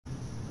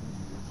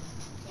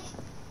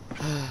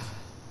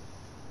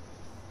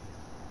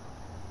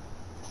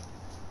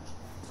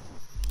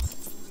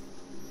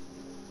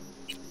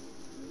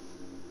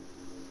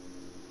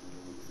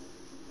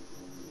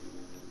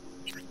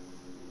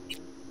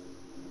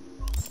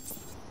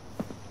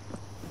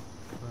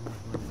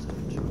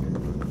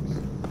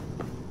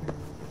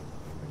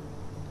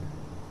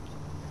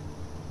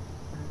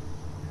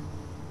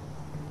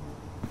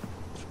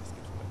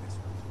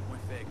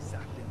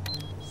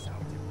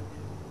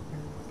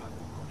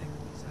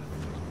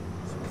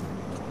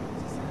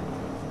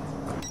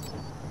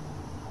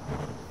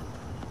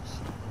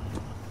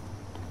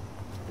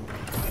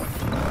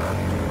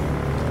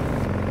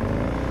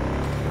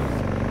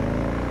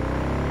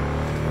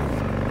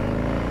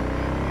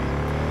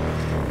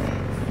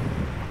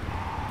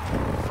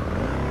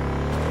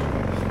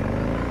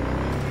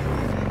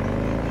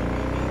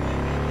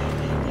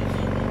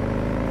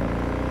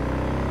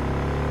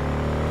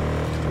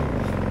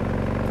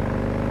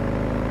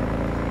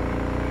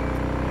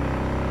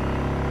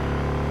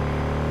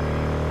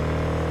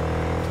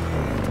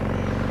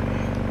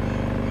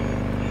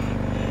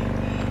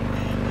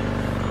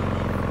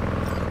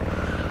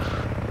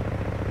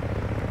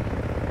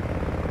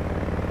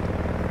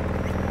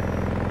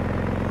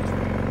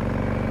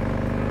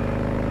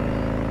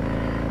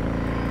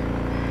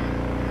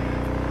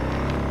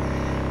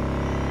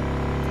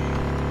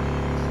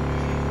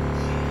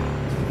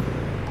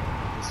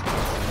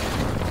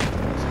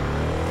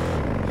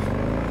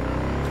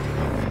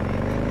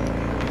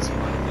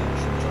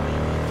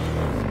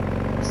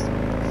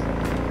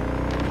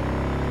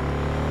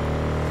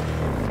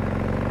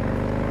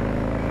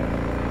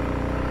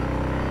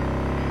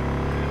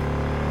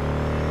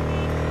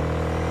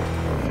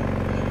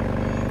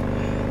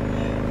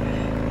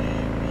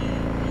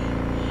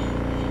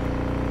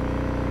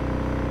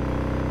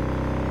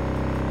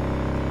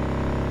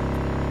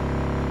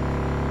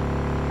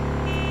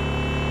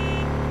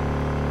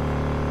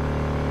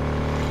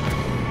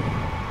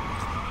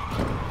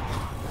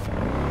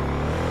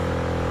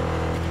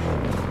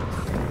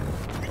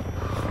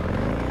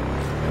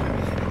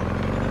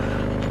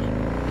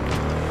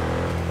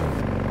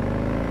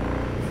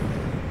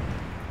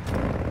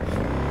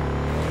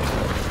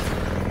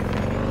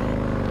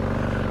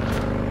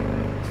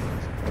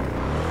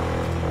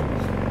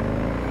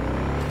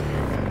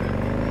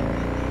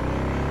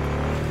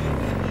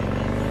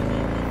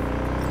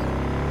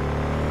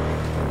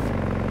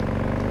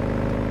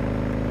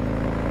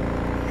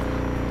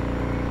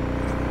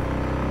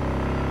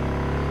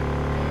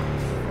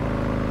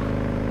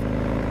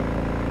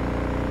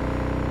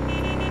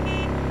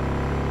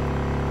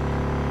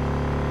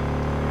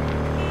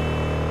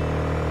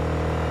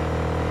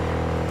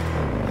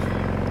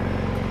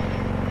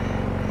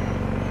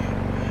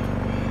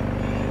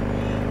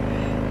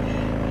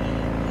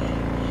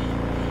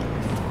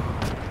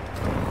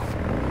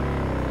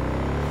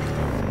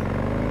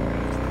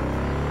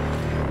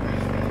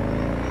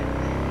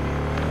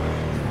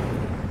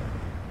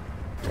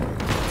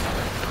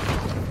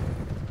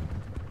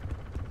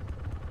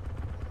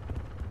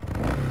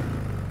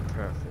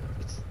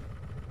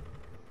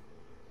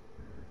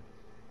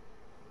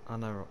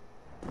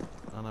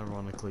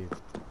Unironically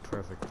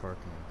perfect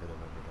parking I could have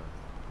ever done.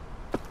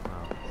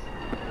 Wow.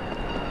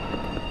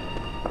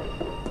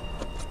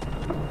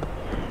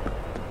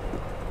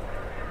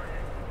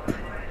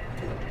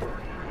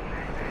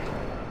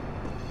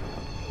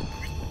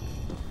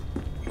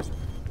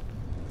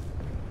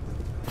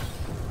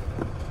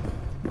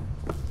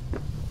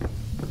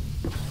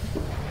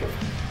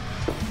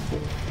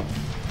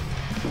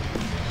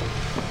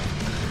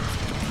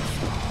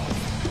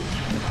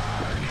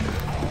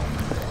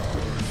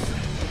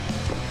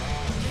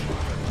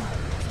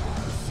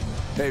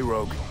 Hey,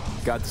 Rogue.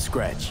 Got the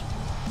scratch.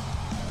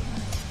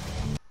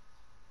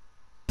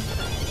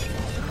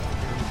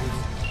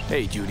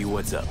 Hey, Judy,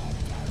 what's up?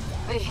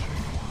 Lee,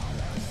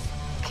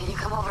 can you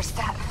come over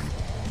stat?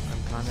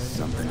 I'm kinda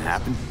Something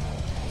happened?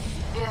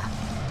 Yeah.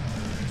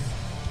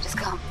 Just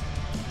come.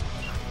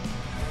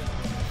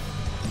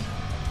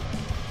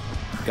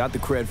 Got the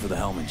cred for the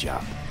helmet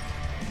job.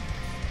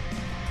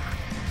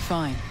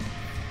 Fine.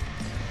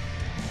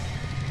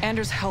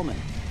 Anders Hellman,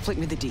 flick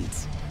me the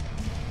deeds.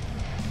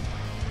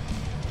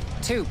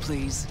 2,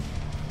 please.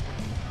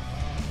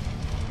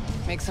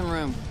 Make some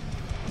room.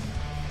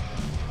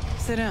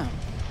 Sit down.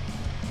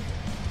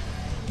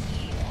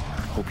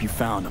 Hope you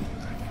found him.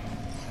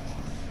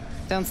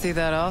 Don't see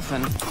that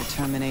often.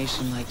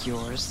 Determination like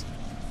yours.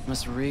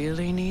 Must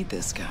really need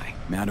this guy.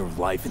 Matter of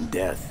life and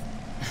death.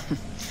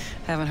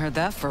 Haven't heard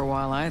that for a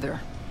while either.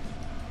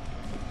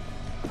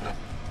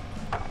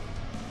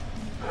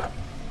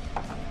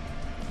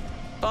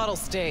 Bottle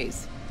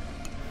stays.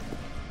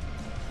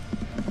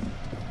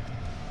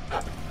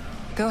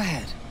 Go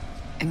ahead.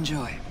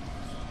 Enjoy.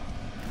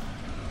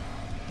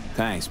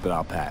 Thanks, but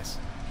I'll pass.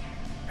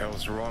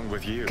 Hell's wrong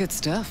with you? Good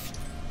stuff.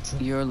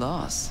 Your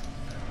loss.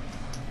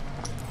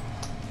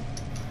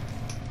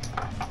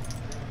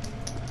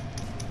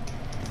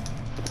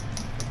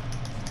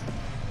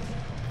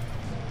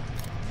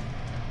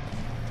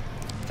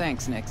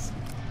 Thanks, Nix.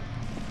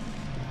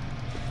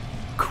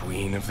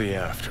 Queen of the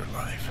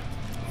afterlife.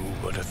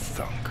 Who would have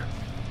thunk?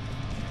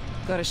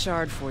 Got a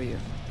shard for you.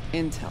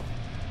 Intel.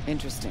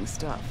 Interesting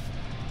stuff.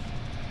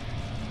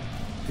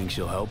 Think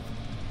she'll help?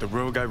 The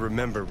rogue I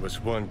remember was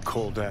one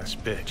cold-ass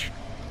bitch.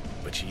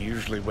 But she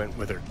usually went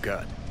with her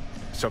gut.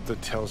 Something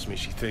tells me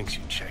she thinks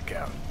you'd check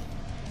out.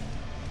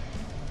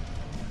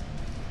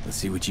 Let's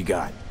see what you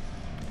got.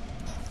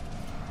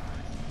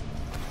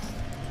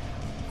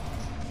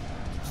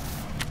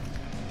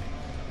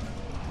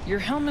 Your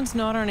Hellman's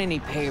not on any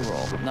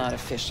payroll, not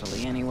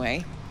officially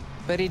anyway.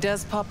 But he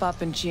does pop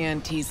up in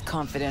GNT's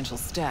confidential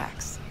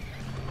stacks.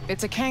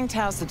 It's a Kang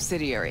Tao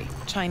subsidiary,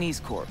 Chinese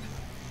corp.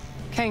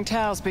 Kang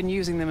Tao's been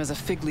using them as a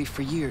fig leaf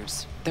for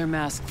years. Their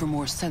mask for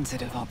more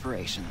sensitive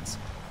operations.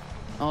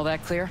 All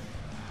that clear?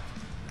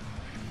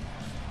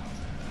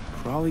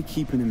 Probably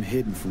keeping him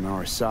hidden from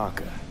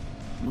Arasaka.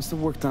 Must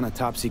have worked on a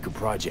top-secret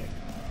project.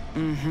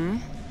 Mm-hmm.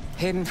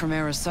 Hidden from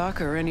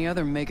Arasaka or any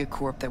other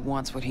megacorp that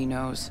wants what he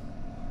knows.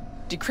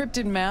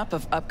 Decrypted map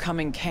of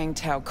upcoming Kang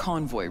Tao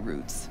convoy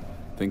routes.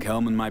 Think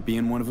Hellman might be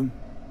in one of them?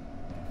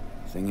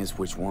 Thing is,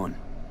 which one?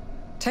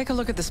 Take a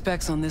look at the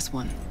specs on this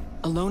one.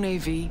 A lone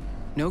AV,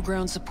 no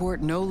ground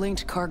support, no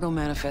linked cargo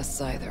manifests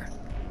either.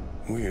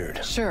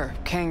 Weird. Sure,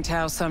 Kang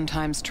Tao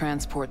sometimes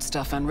transports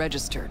stuff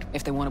unregistered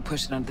if they want to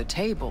push it under the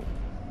table.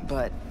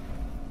 But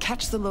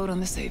catch the load on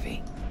this AV.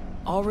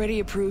 Already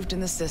approved in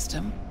the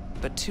system,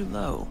 but too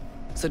low.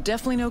 So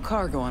definitely no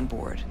cargo on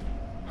board.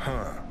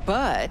 Huh.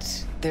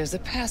 But there's a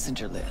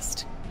passenger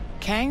list.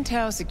 Kang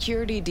Tao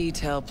security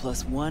detail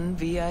plus 1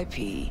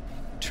 VIP.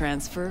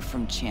 Transfer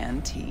from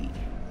Chan T.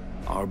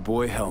 Our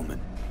boy Hellman.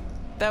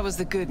 That was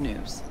the good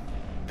news.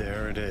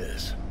 There it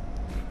is.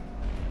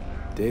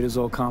 Data's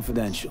all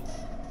confidential.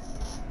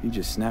 You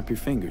just snap your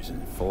fingers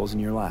and it falls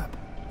in your lap.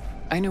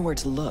 I know where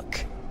to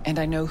look, and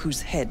I know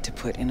whose head to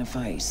put in a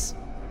vice.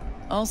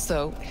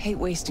 Also, hate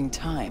wasting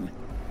time,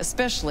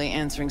 especially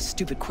answering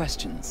stupid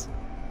questions.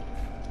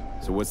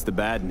 So what's the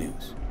bad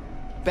news?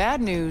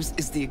 Bad news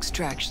is the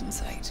extraction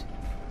site.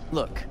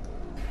 Look,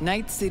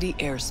 Night City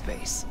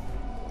airspace.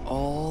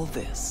 All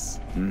this.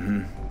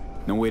 Mm-hmm.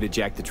 No way to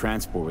jack the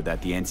transport without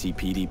the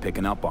NCPD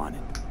picking up on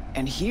it.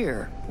 And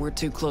here, we're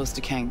too close to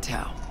Kang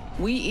Tao.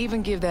 We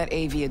even give that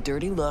AV a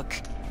dirty look,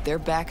 their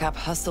backup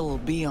hustle will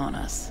be on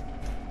us.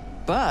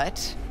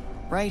 But,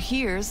 right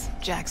here's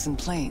Jackson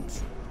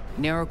Plains.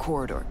 Narrow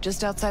corridor,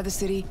 just outside the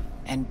city,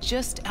 and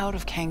just out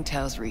of Kang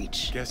Tao's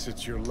reach. Guess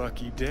it's your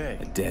lucky day.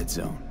 A dead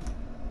zone.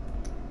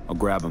 I'll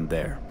grab him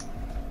there.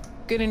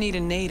 Gonna need a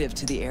native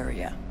to the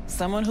area.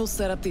 Someone who'll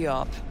set up the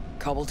op,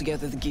 cobble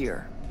together the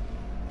gear.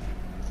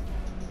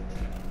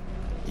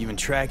 Even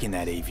tracking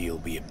that AV will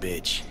be a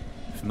bitch.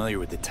 Familiar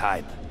with the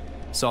type.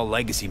 Saw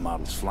legacy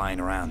models flying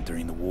around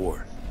during the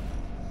war.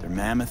 They're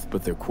mammoth,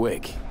 but they're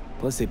quick.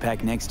 Plus they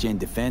pack next-gen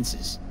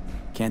defenses.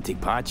 Can't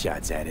take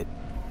potshots at it.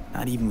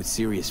 Not even with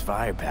serious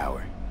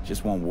firepower.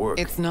 Just won't work.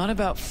 It's not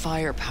about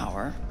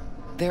firepower.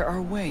 There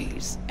are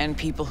ways, and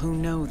people who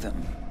know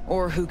them.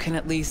 Or who can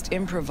at least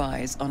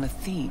improvise on a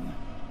theme.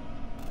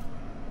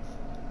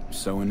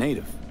 So a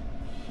native.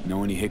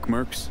 Know any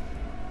hickmerks?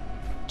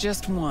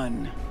 Just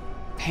one.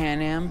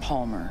 Pan Am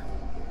Palmer.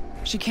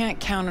 She can't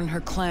count on her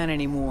clan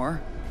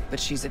anymore, but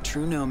she's a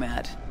true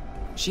nomad.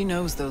 She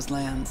knows those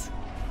lands.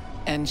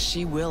 And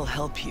she will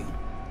help you.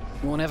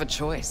 Won't have a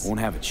choice. Won't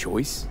have a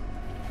choice?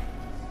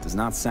 Does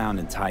not sound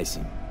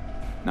enticing.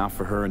 Not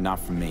for her, not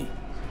for me.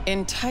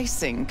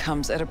 Enticing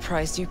comes at a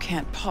price you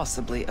can't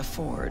possibly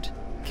afford.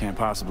 Can't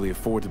possibly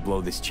afford to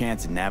blow this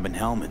chance at nabbing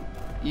Hellman.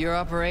 Your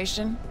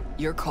operation,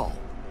 your call.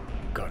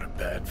 Got a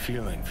bad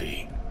feeling,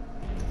 V.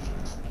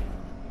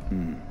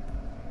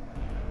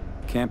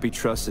 Can't be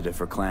trusted if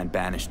her clan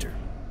banished her.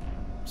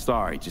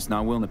 Sorry, just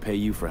not willing to pay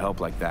you for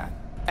help like that.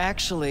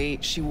 Actually,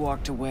 she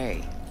walked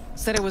away.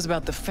 Said it was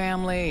about the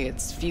family,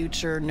 its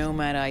future,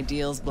 nomad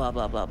ideals, blah,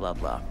 blah, blah, blah,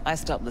 blah. I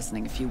stopped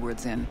listening a few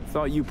words in.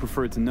 Thought you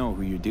preferred to know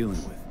who you're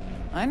dealing with.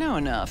 I know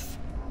enough.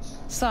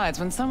 Besides,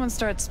 when someone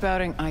starts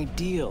spouting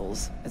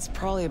ideals, it's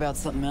probably about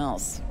something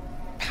else.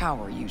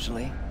 Power,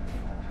 usually.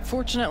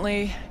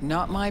 Fortunately,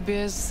 not my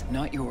biz,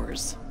 not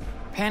yours.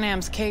 Pan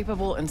Am's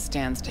capable and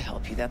stands to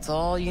help you. That's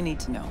all you need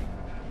to know.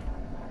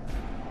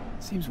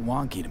 Seems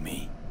wonky to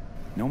me.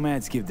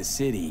 Nomads give the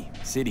city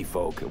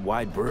folk, a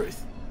wide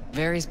berth.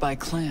 Varies by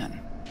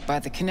clan, by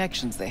the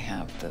connections they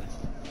have, the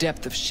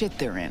depth of shit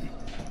they're in.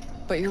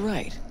 But you're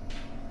right.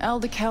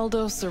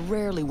 Aldecaldos are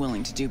rarely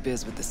willing to do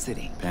biz with the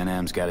city. Pan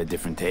Am's got a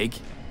different take?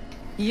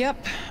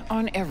 Yep,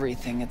 on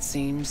everything it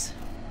seems.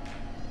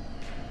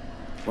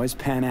 Why's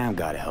Pan Am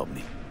gotta help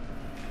me?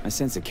 I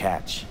sense a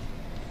catch.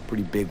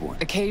 Pretty big one.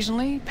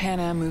 Occasionally, Pan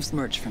Am moves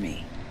merch for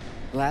me.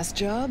 Last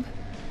job?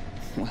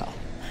 Well,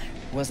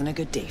 wasn't a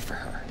good day for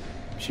her.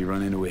 She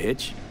run into a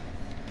hitch?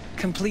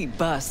 Complete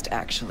bust,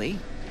 actually.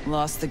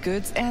 Lost the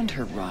goods and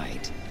her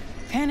ride.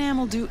 Pan Am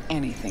will do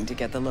anything to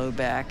get the load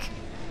back.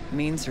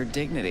 Means her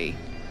dignity.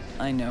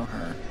 I know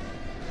her.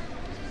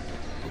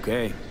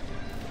 Okay.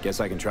 Guess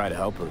I can try to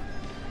help her.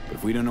 But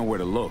if we don't know where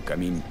to look, I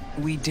mean...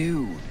 We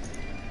do.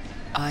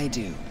 I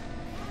do.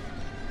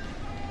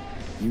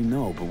 You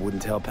know, but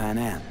wouldn't tell Pan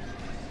Am.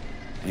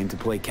 Aim to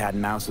play cat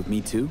and mouse with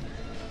me too?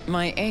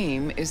 My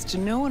aim is to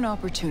know an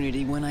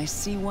opportunity when I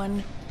see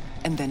one,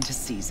 and then to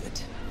seize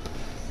it.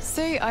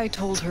 Say I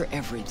told her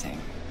everything.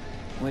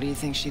 What do you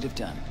think she'd have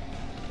done?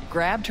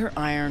 Grabbed her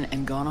iron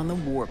and gone on the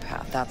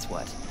warpath, that's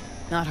what.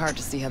 Not hard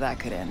to see how that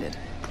could have ended.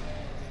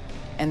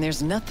 And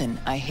there's nothing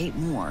I hate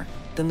more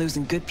than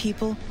losing good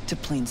people to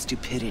plain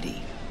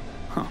stupidity.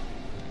 Huh.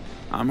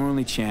 I'm her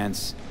only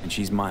chance, and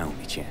she's my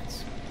only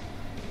chance.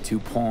 2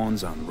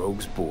 pawns on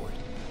Rogue's board.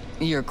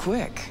 You're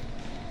quick.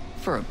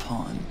 For a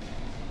pawn.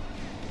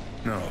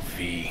 No,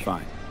 V.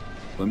 Fine.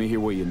 Let me hear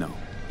what you know.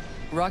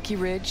 Rocky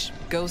Ridge,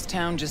 ghost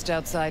town just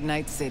outside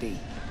Night City.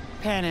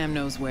 Pan Am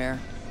knows where.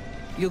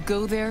 You'll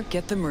go there,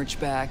 get the merch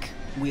back,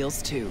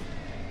 Wheels too.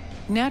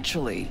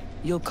 Naturally,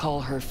 you'll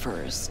call her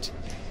first,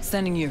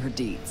 sending you her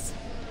deeds.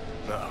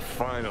 Ah,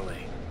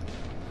 finally.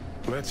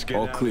 Let's get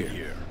All out clear. of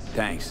here.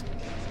 Thanks.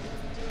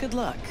 Good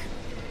luck.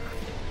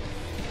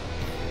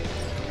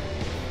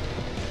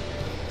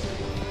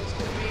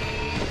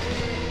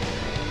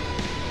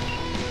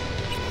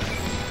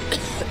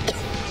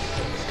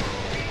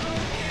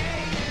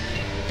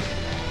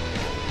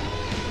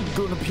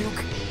 Gonna puke?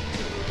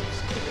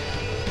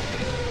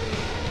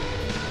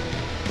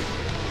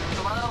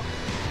 Hello?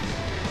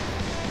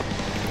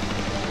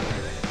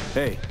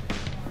 Hey,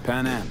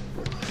 Pan Am.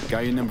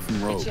 Got your number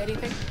from Rogue. Get you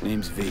anything?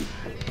 Name's V.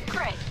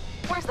 Great.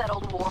 Where's that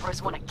old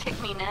warhorse want to kick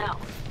me now?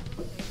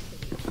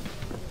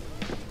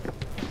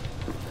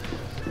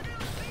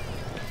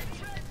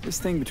 This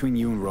thing between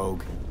you and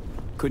Rogue,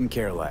 couldn't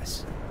care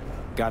less.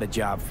 Got a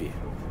job for you.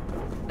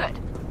 Good.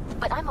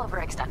 But I'm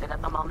overextended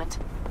at the moment.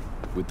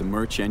 With the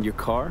merch and your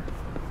car,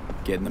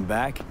 getting them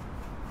back,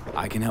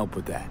 I can help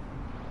with that.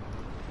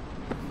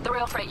 The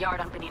rail freight yard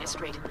on Bonita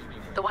Street.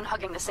 The one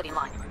hugging the city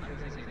line.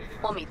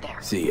 We'll meet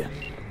there. See ya.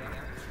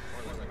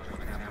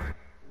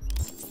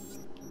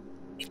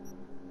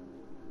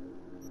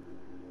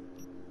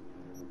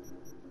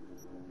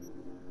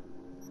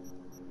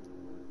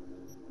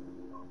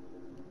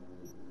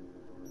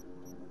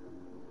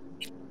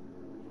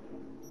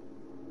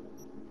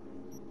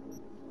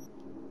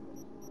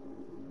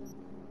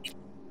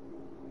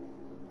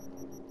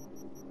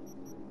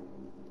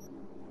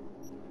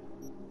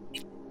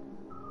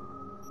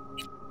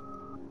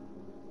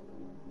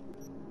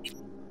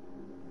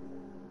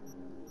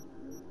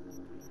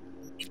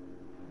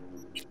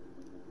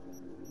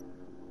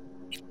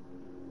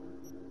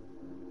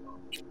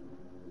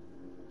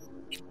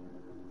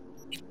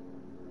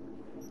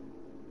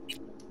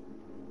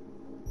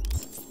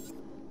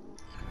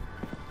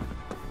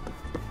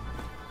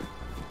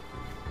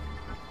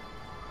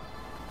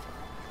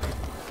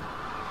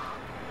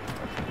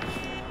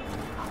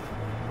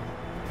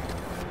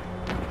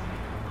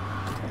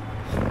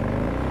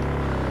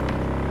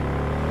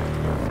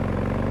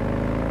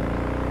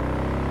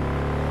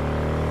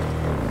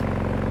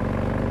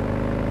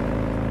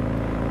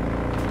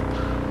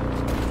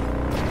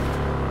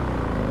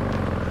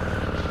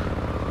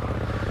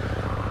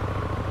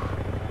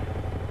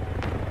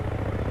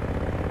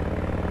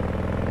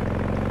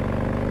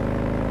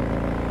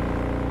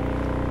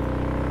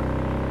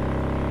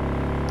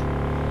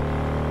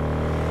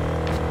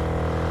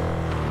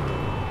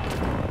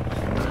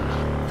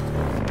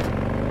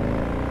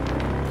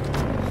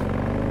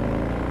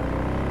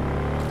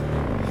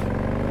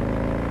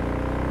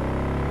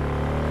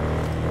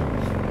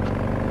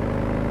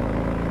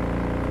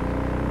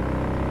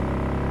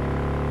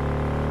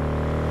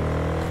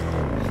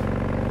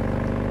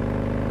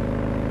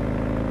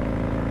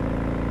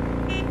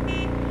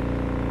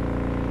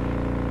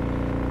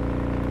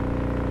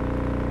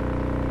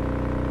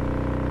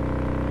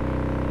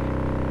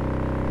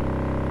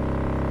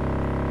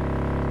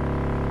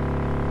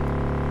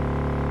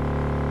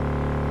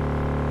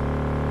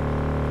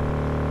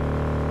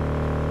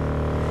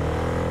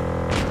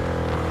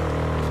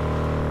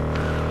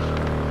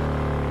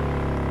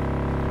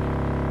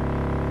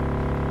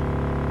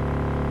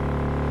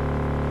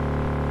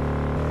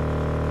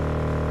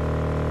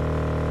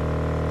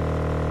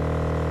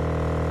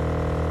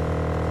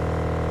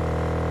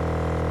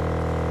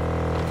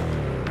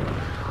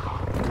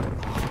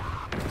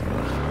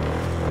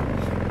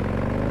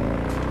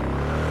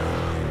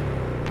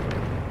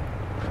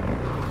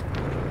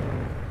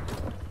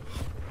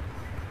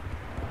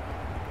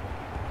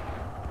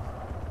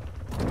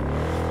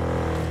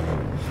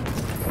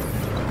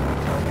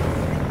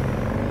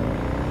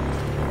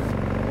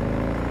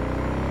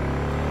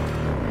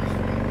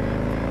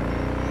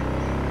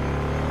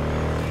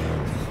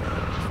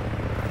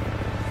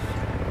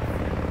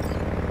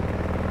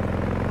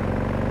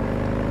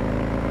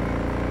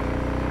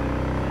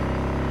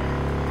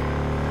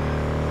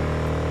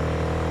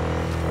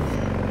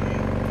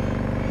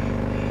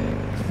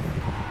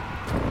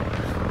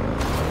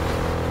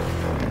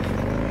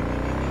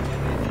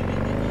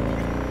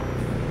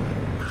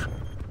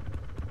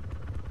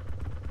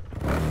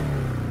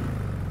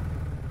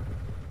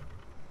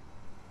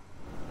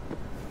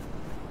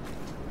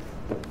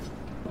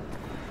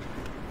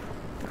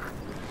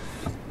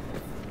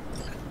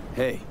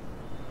 Hey,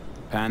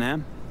 Pan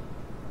Am?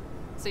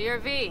 So you're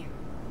V.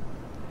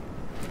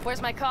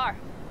 Where's my car?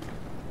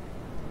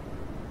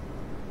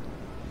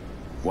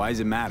 Why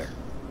does it matter?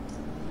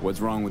 What's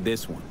wrong with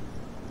this one?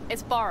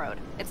 It's borrowed.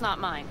 It's not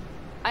mine.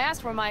 I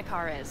asked where my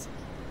car is.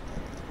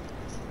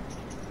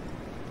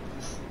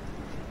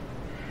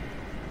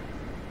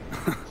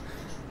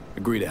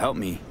 Agree to help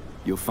me,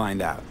 you'll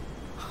find out.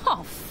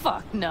 Oh,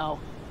 fuck no.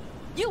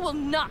 You will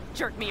not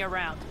jerk me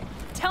around.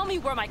 Tell me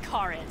where my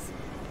car is.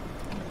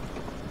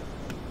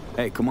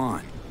 Hey, come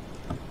on.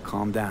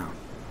 Calm down.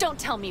 Don't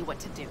tell me what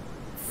to do.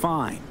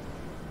 Fine.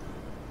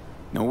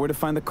 Know where to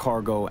find the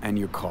cargo and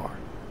your car.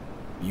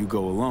 You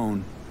go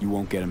alone, you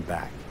won't get him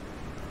back.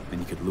 And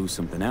you could lose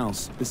something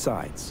else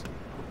besides.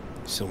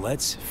 So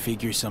let's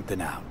figure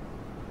something out.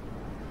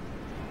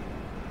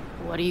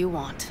 What do you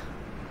want?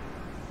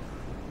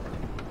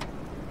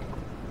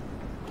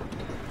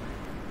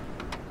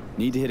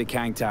 Need to hit a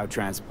Kangtao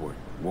transport.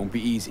 Won't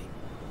be easy.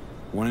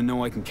 Want to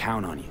know I can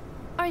count on you.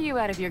 Are you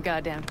out of your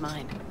goddamn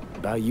mind?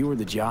 About you or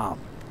the job.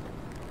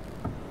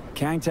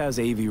 Kangtao's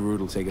AV route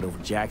will take it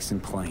over Jackson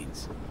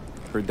Plains.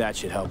 Heard that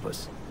should help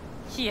us.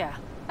 Yeah,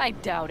 I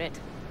doubt it.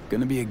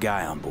 Gonna be a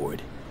guy on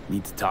board.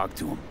 Need to talk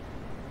to him.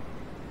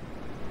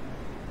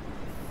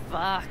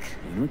 Fuck.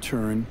 In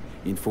return,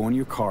 info on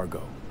your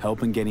cargo.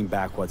 Help in getting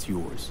back what's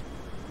yours.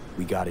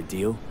 We got a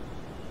deal?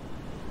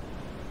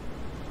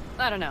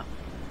 I don't know.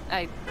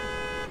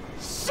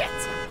 Shit!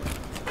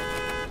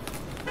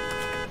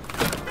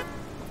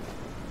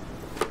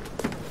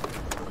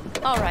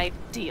 All right,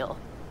 deal.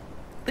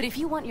 But if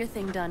you want your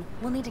thing done,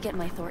 we'll need to get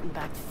my Thornton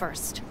back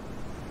first.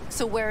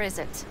 So where is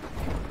it?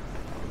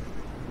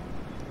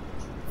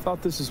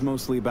 Thought this was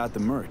mostly about the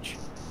merch.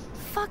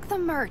 Fuck the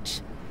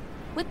merch.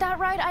 With that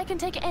ride, I can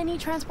take any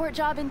transport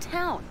job in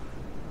town.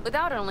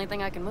 Without it, only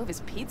thing I can move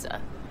is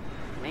pizza.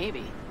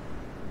 Maybe.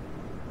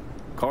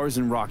 Car's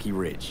in Rocky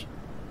Ridge.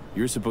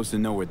 You're supposed to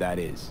know where that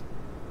is.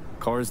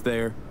 Car's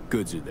there,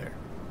 goods are there.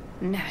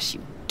 Nash,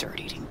 you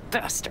dirt-eating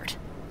bastard.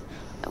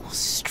 I will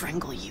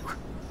strangle you.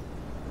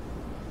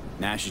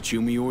 Nash a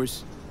chum of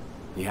yours?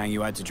 He hang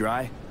you out to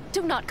dry?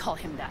 Do not call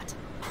him that.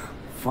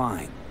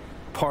 Fine.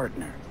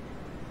 Partner.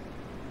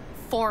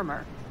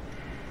 Former.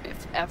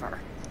 If ever.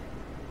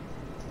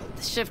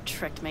 The shift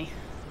tricked me.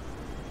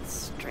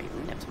 Straight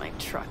nipped my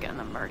truck and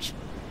the merch.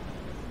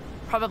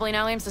 Probably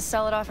now aims to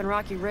sell it off in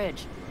Rocky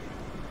Ridge.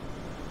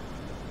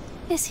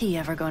 Is he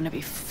ever going to be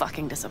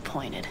fucking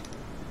disappointed?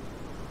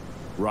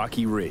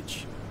 Rocky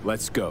Ridge.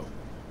 Let's go.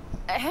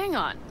 Hang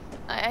on.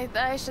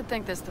 I should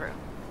think this through.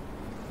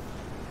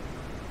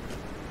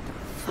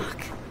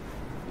 Fuck.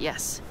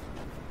 Yes.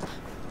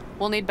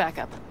 We'll need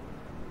backup.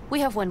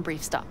 We have one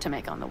brief stop to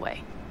make on the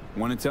way.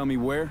 Want to tell me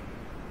where?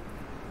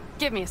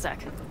 Give me a sec.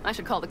 I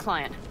should call the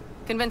client.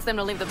 Convince them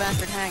to leave the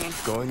bastard hanging.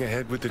 Going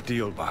ahead with the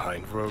deal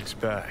behind Rogue's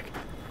back.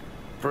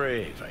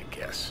 Brave, I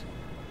guess.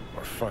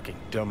 Or fucking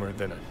dumber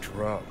than a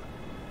drum.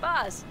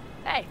 Boz,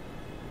 hey.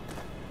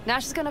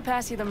 Nash is gonna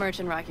pass you the merch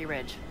in Rocky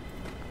Ridge.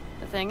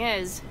 The thing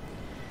is,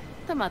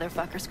 the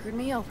motherfucker screwed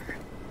me over.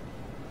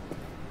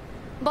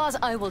 Boz,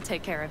 I will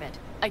take care of it.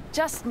 I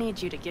just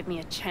need you to give me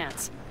a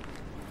chance.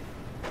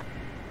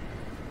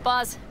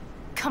 Boz,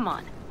 come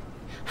on.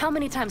 How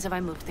many times have I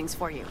moved things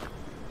for you?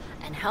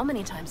 And how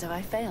many times have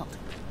I failed?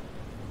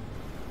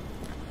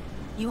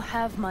 You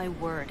have my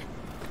word.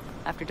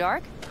 After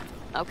dark?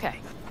 Okay.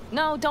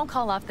 No, don't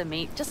call off the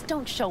meet. Just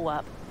don't show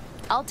up.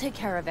 I'll take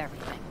care of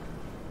everything.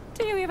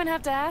 Do you even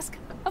have to ask?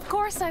 Of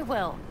course I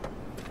will.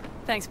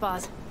 Thanks,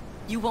 Boz.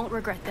 You won't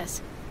regret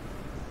this.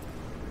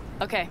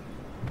 Okay.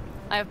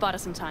 I have bought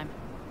us some time.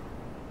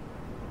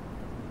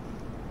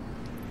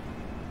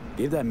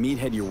 Gave that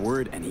meathead your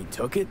word and he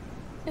took it?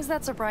 Is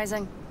that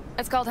surprising?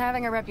 It's called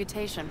having a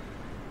reputation.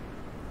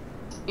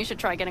 You should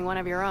try getting one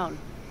of your own.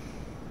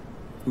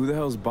 Who the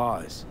hell's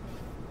Boz?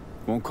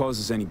 Won't cause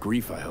us any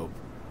grief, I hope.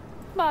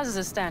 Boz is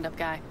a stand-up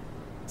guy.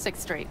 6th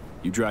Street.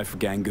 You drive for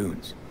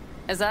gangoons.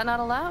 Is that not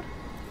allowed?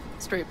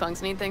 Street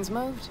punks need things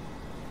moved.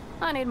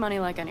 I need money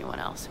like anyone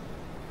else.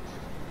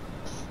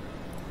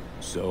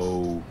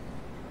 So,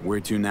 where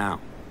to now?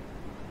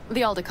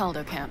 The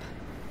Aldecaldo camp.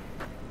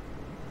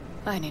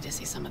 I need to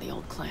see some of the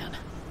old clan.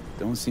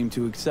 Don't seem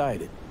too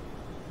excited.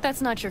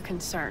 That's not your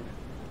concern.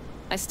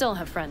 I still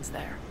have friends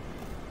there.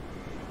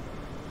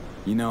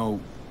 You know,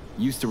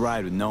 used to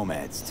ride with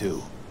nomads,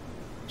 too.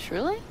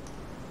 Truly?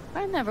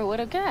 I never would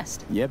have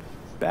guessed. Yep,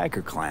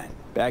 Backer clan,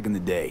 back in the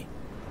day.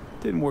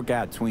 Didn't work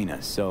out between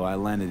us, so I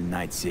landed in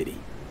Night City.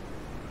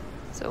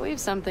 So we've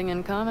something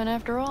in common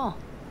after all.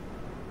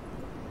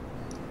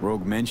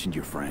 Rogue mentioned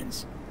your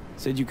friends.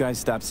 Said you guys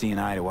stopped seeing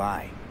eye to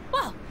eye.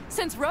 Well,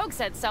 since Rogue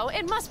said so,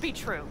 it must be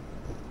true.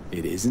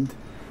 It isn't?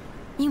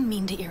 You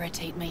mean to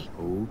irritate me.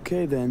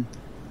 Okay, then.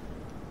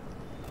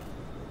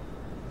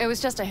 It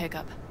was just a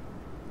hiccup.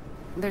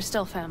 They're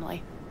still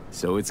family.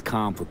 So it's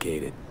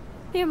complicated.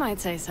 You might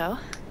say so.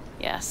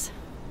 Yes.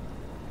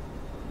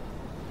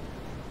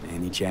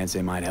 Any chance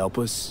they might help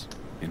us?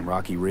 In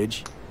Rocky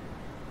Ridge?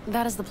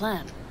 That is the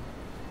plan.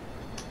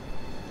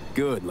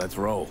 Good, let's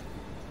roll.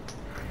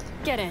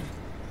 Get in.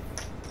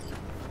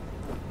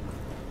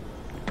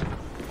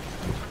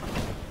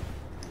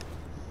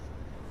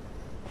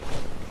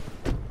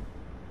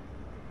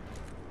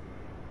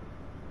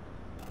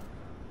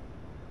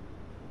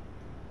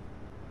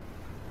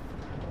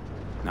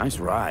 Nice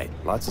ride.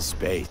 Lots of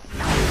space.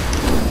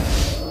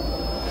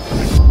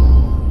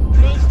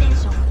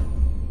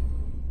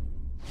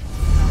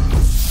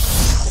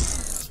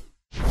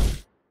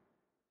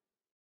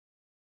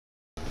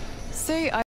 Say